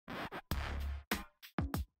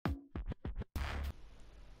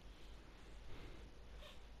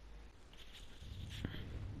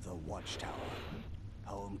Watchtower,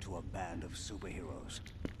 home to a band of superheroes,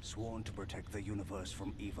 sworn to protect the universe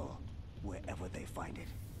from evil, wherever they find it.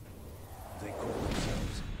 They call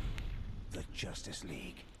themselves the Justice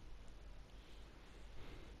League.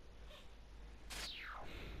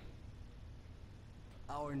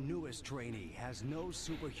 Our newest trainee has no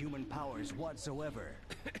superhuman powers whatsoever.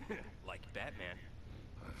 Like Batman.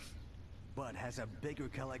 But has a bigger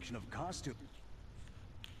collection of costumes.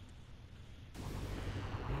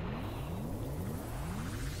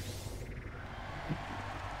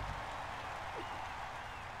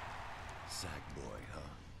 Sack boy, huh?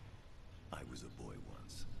 I was a boy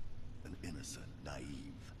once. An innocent,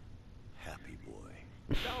 naive, happy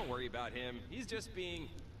boy. Don't worry about him. He's just being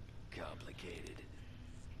complicated.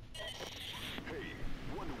 Hey,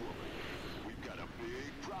 Wonder Woman. We've got a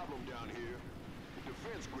big problem down here. The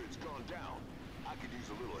defense grid's gone down. I could use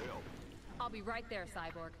a little help. I'll be right there,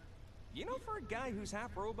 Cyborg. You know, for a guy who's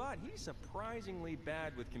half robot, he's surprisingly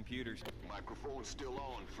bad with computers. Microphone's still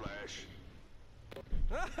on, Flash.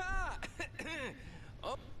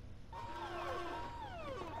 Oh.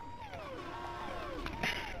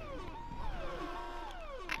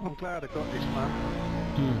 I'm glad I got this,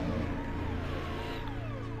 man.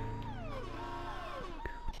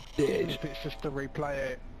 Even if it's just to replay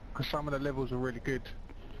it, because some of the levels are really good.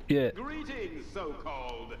 Yeah. Greetings,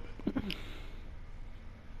 so-called.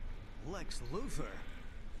 Lex Luthor.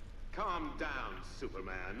 Calm down,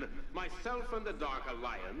 Superman. Myself and the Dark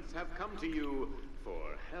Alliance have come to you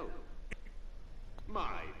for help.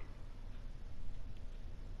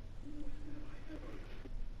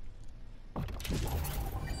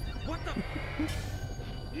 What the?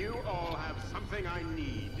 You all have something I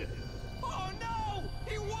need. Oh no!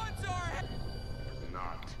 He wants our head!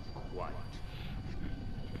 Not quite.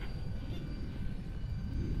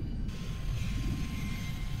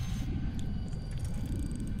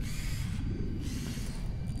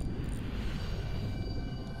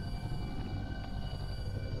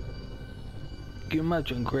 Can you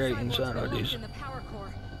imagine creating Cyborg's something like locked this? in the power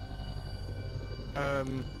core.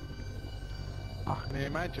 I can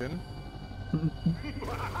imagine. I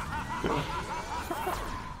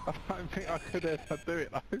don't think I could ever do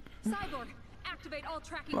it though. Cyborg, activate all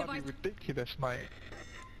tracking Bloody devices. ridiculous, mate.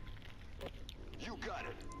 You got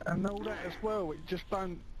it. And all that as well, it just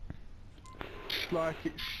don't... It's like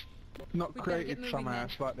it's not We better get created moving somehow, then.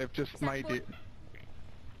 it's like they've just Sack made boy. it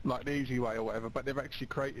like the easy way or whatever, but they've actually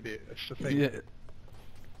created it, that's the thing. Yeah.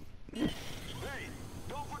 Hey,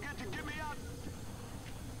 don't forget to get me out.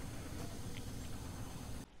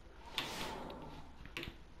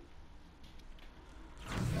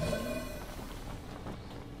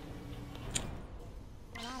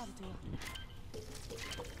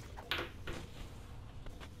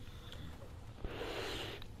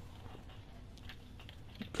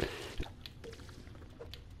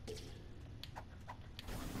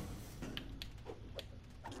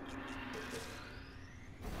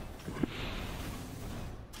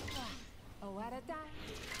 Oh, what a die.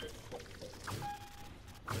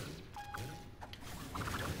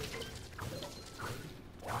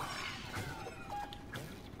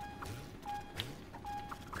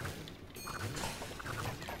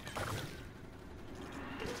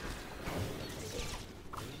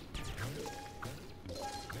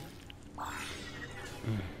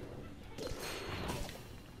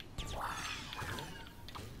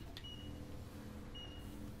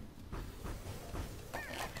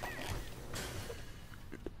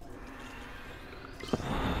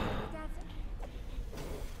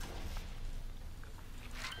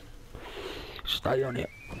 Stay on it.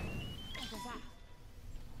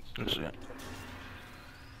 That's it.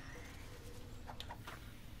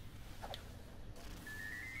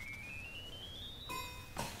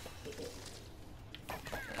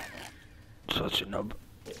 Such a nub.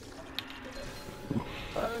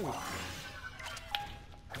 Oh.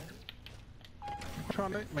 I'm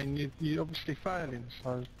trying to, I mean, you're obviously failing,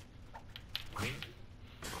 so...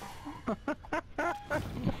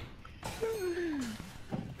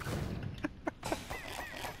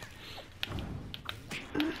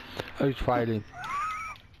 Who's failing?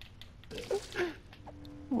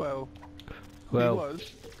 Well, he Well,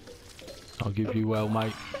 was. I'll give you well,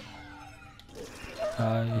 mate.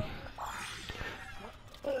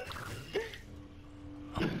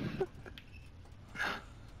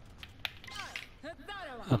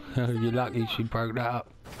 You're lucky she broke that up.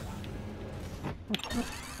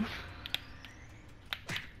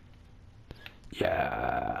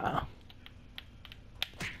 Yeah.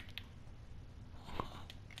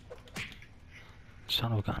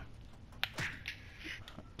 Son of a gun.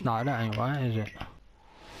 No, that ain't right, is it?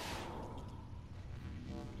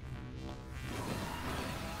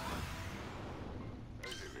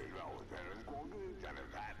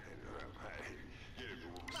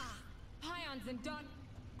 hands and don't.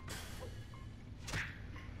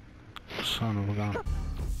 Son of a gun.